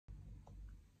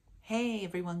Hey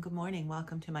everyone, good morning.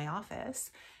 Welcome to my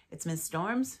office. It's Ms.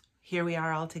 Storms. Here we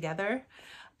are all together.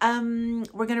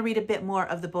 We're going to read a bit more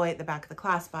of The Boy at the Back of the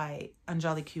Class by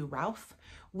Onjali Rauf.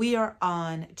 We are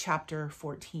on chapter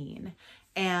 14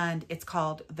 and it's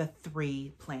called The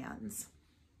Three Plans.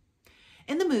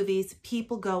 In the movies,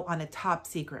 people go on a top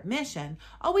secret mission,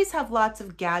 always have lots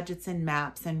of gadgets and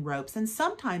maps and ropes, and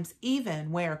sometimes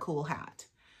even wear a cool hat.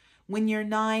 When you're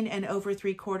 9 and over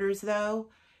 3/4 though,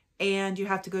 and you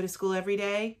have to go to school every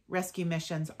day, rescue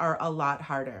missions are a lot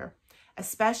harder,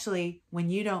 especially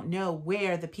when you don't know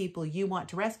where the people you want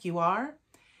to rescue are,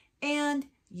 and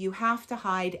you have to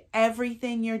hide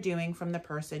everything you're doing from the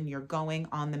person you're going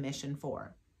on the mission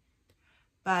for.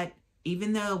 But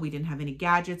even though we didn't have any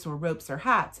gadgets or ropes or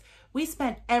hats, we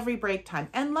spent every break time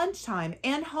and lunchtime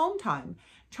and home time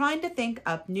trying to think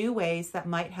up new ways that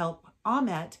might help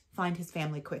Ahmet find his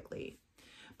family quickly.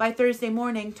 By Thursday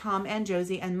morning, Tom and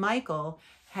Josie and Michael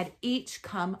had each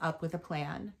come up with a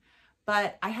plan,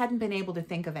 but I hadn't been able to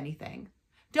think of anything.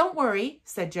 "Don't worry,"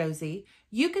 said Josie.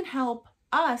 "You can help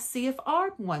us see if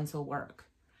our ones will work."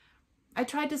 I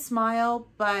tried to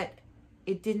smile, but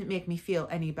it didn't make me feel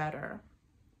any better.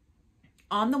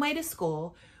 On the way to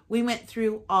school, we went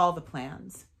through all the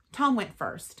plans. Tom went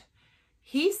first.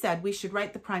 He said we should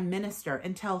write the Prime Minister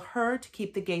and tell her to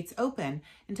keep the gates open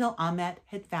until Ahmet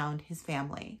had found his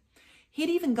family. He'd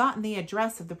even gotten the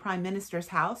address of the Prime Minister's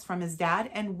house from his dad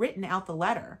and written out the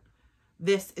letter.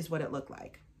 This is what it looked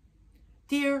like.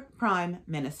 "Dear Prime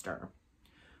Minister,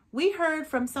 we heard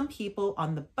from some people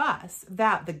on the bus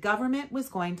that the government was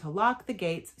going to lock the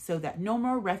gates so that no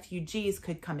more refugees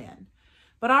could come in.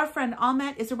 But our friend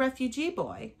Ahmet is a refugee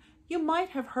boy. You might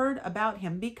have heard about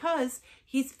him because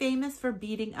he's famous for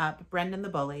beating up Brendan the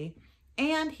bully,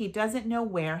 and he doesn't know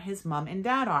where his mom and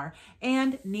dad are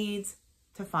and needs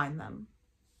to find them.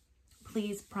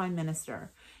 Please, Prime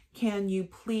Minister, can you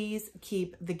please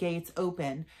keep the gates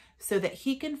open so that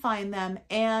he can find them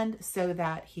and so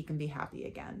that he can be happy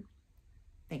again?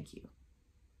 Thank you."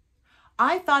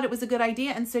 I thought it was a good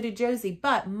idea, and so did Josie,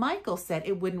 but Michael said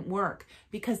it wouldn't work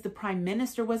because the Prime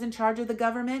Minister was in charge of the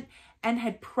government and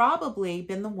had probably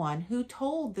been the one who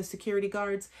told the security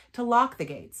guards to lock the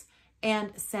gates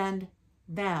and send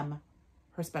them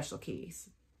her special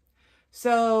keys.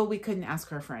 So we couldn't ask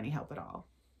her for any help at all.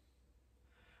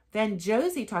 Then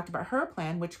Josie talked about her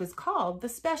plan, which was called the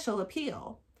Special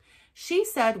Appeal. She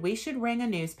said we should ring a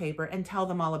newspaper and tell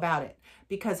them all about it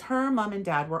because her mom and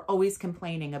dad were always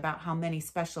complaining about how many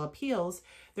special appeals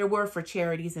there were for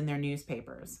charities in their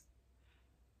newspapers.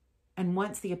 And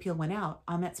once the appeal went out,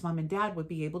 Ahmet's mom and dad would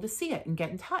be able to see it and get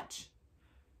in touch.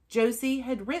 Josie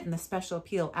had written the special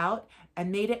appeal out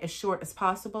and made it as short as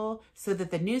possible so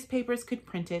that the newspapers could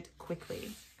print it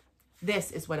quickly.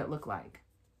 This is what it looked like.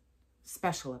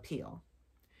 Special Appeal.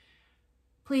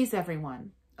 "Please,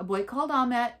 everyone, a boy called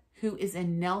Ahmet, who is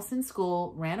in Nelson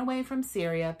School, ran away from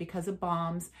Syria because of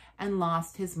bombs and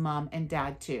lost his mom and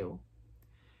dad too.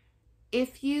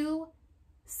 If you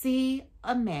see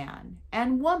a man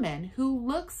and woman who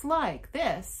looks like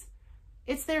this,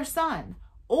 it's their son,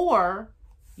 or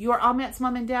your Ahmet's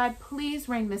mom and dad, please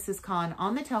ring Mrs. Khan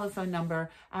on the telephone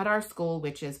number at our school,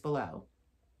 which is below.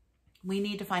 We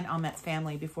need to find Ahmet's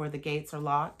family before the gates are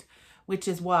locked, which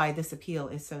is why this appeal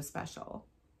is so special."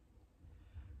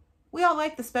 We all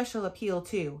like the special appeal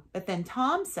too, but then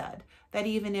Tom said that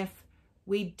even if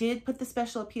we did put the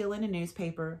special appeal in a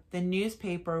newspaper, the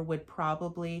newspaper would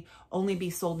probably only be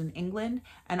sold in England,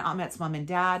 and Ahmet's mom and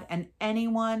dad and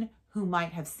anyone who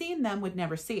might have seen them would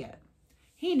never see it.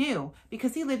 He knew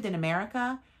because he lived in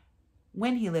America.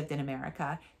 When he lived in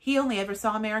America, he only ever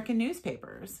saw American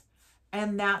newspapers,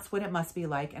 and that's what it must be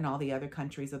like in all the other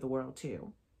countries of the world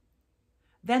too.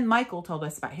 Then Michael told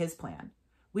us about his plan.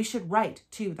 We should write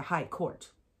to the High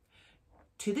Court,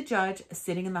 to the judge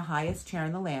sitting in the highest chair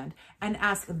in the land, and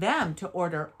ask them to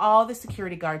order all the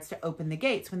security guards to open the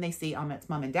gates when they see Ahmet's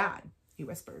mom and dad, he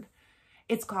whispered.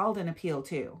 "It's called an appeal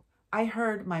too. I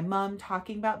heard my mom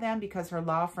talking about them because her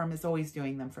law firm is always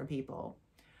doing them for people.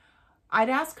 I'd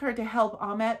ask her to help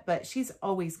Ahmet, but she's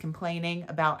always complaining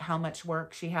about how much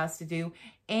work she has to do,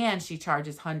 and she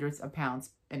charges hundreds of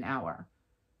pounds an hour."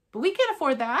 "But we can't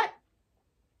afford that,"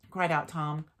 cried out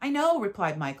Tom. "I know,"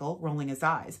 replied Michael, rolling his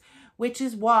eyes, "which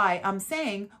is why I'm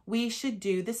saying we should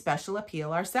do the special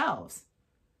appeal ourselves."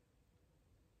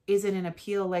 "Is it an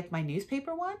appeal like my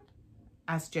newspaper one?"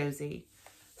 asked Josie.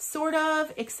 "Sort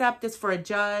of, except it's for a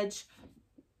judge.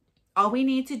 All we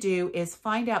need to do is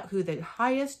find out who the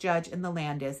highest judge in the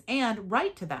land is and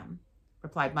write to them,"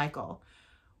 replied Michael.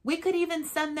 "We could even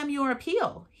send them your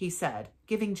appeal," he said,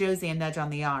 giving Josie a nudge on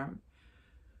the arm.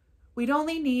 We'd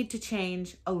only need to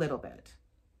change a little bit.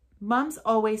 Mom's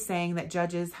always saying that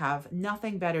judges have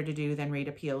nothing better to do than read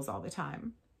appeals all the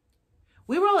time.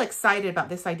 We were all excited about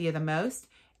this idea the most,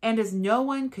 and as no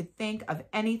one could think of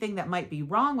anything that might be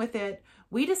wrong with it,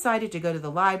 we decided to go to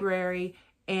the library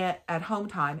at home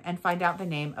time and find out the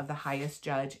name of the highest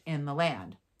judge in the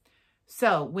land.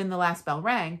 So when the last bell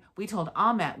rang, we told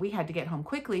Ahmet we had to get home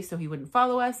quickly so he wouldn't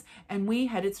follow us, and we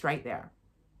headed straight there.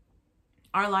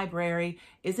 Our library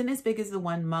isn't as big as the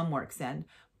one Mom works in,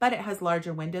 but it has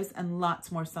larger windows and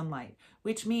lots more sunlight,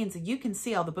 which means you can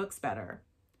see all the books better.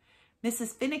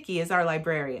 Mrs. Finicky is our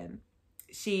librarian.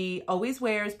 She always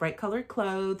wears bright colored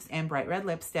clothes and bright red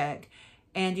lipstick,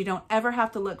 and you don't ever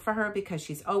have to look for her because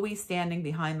she's always standing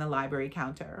behind the library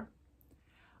counter.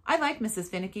 I like Mrs.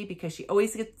 Finicky because she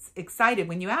always gets excited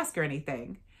when you ask her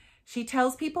anything. She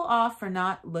tells people off for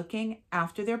not looking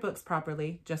after their books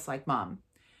properly, just like Mom.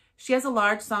 She has a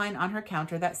large sign on her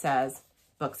counter that says,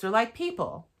 "Books are like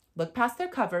people. Look past their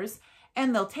covers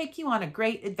and they'll take you on a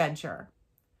great adventure."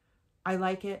 I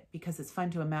like it because it's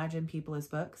fun to imagine people as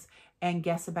books and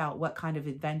guess about what kind of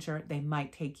adventure they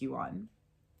might take you on.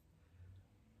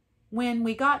 When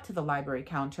we got to the library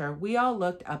counter, we all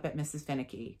looked up at Mrs.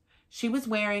 Finicky. She was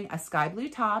wearing a sky blue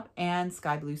top and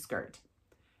sky blue skirt.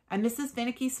 And Mrs.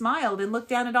 Finicky smiled and looked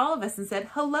down at all of us and said,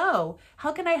 "Hello,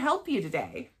 how can I help you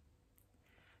today?"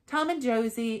 Tom and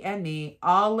Josie and me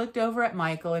all looked over at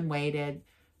Michael and waited.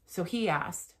 So he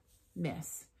asked,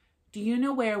 "Miss, do you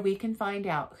know where we can find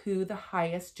out who the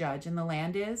highest judge in the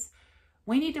land is?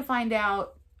 We need to find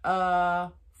out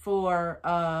for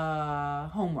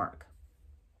homework."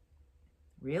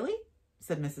 "Really?"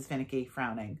 said Mrs. Finicky,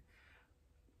 frowning.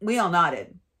 We all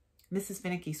nodded. Mrs.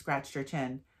 Finicky scratched her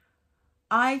chin.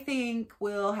 "I think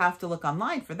we'll have to look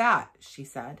online for that," she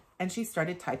said, and she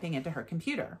started typing into her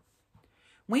computer.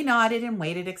 We nodded and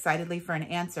waited excitedly for an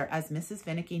answer as Mrs.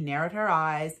 Finicky narrowed her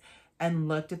eyes and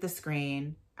looked at the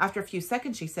screen. After a few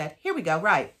seconds, she said, "Here we go,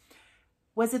 right.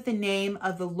 Was it the name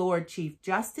of the Lord Chief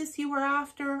Justice you were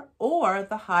after, or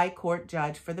the High Court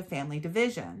Judge for the Family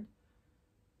Division?"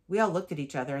 We all looked at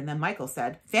each other, and then Michael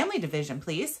said, "Family Division,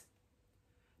 please."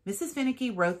 Mrs.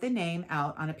 Finicky wrote the name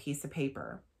out on a piece of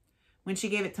paper. When she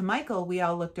gave it to Michael, we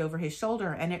all looked over his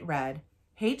shoulder, and it read,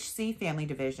 "H.C. Family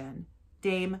Division,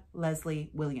 Dame Leslie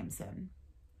Williamson."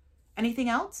 "Anything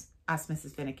else?" asked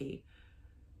Mrs. Finicky.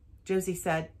 Josie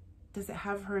said, "Does it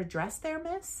have her address there,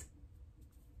 miss?"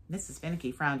 Mrs.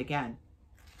 Finicky frowned again.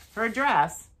 "Her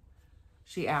address?"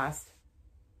 she asked.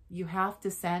 "You have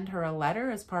to send her a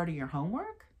letter as part of your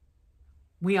homework?"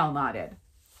 We all nodded.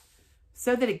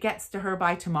 "So that it gets to her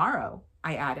by tomorrow,"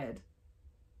 I added.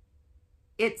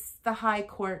 "It's the High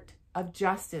Court of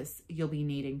Justice you'll be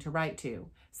needing to write to,"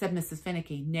 said Mrs.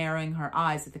 Finicky, narrowing her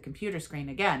eyes at the computer screen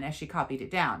again as she copied it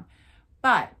down.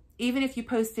 "But even if you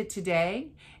post it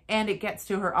today and it gets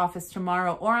to her office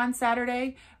tomorrow or on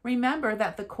Saturday, remember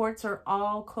that the courts are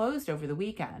all closed over the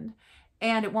weekend,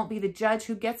 and it won't be the judge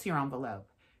who gets your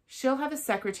envelope. She'll have a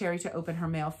secretary to open her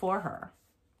mail for her."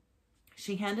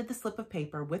 She handed the slip of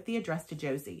paper with the address to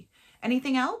Josie.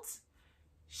 "Anything else?"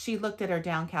 She looked at our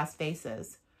downcast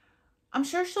faces. "I'm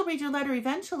sure she'll read your letter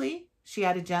eventually," she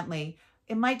added gently.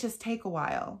 "It might just take a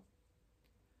while."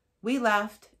 We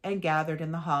left and gathered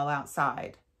in the hall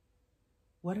outside.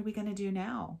 "What are we going to do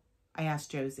now?" I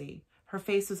asked Josie. Her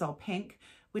face was all pink,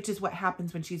 which is what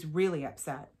happens when she's really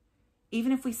upset.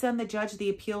 "Even if we send the judge the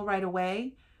appeal right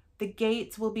away, the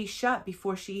gates will be shut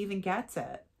before she even gets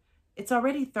it. It's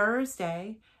already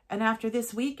Thursday, and after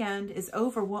this weekend is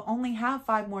over, we'll only have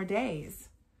 5 more days."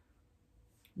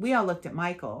 We all looked at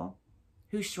Michael,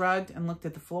 who shrugged and looked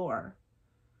at the floor.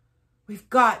 "We've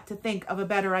got to think of a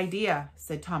better idea,"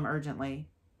 said Tom urgently.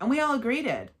 And we all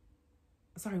agreed.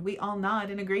 We all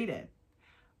nodded and agreed.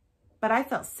 But I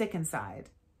felt sick inside.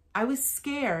 I was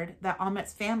scared that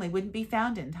Ahmet's family wouldn't be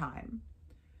found in time.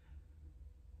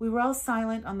 We were all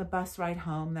silent on the bus ride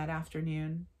home that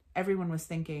afternoon. Everyone was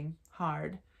thinking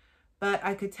hard, but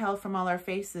I could tell from all our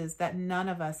faces that none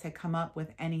of us had come up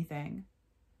with anything.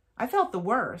 I felt the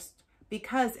worst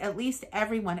because at least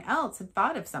everyone else had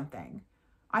thought of something.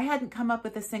 I hadn't come up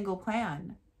with a single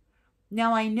plan.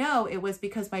 Now I know it was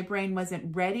because my brain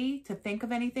wasn't ready to think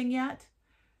of anything yet.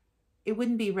 It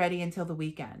wouldn't be ready until the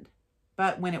weekend.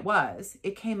 But when it was,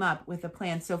 it came up with a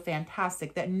plan so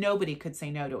fantastic that nobody could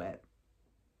say no to it.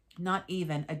 Not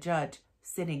even a judge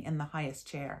sitting in the highest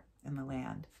chair in the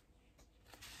land.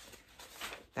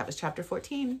 That was chapter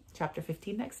 14. Chapter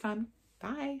 15 next time.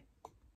 Bye.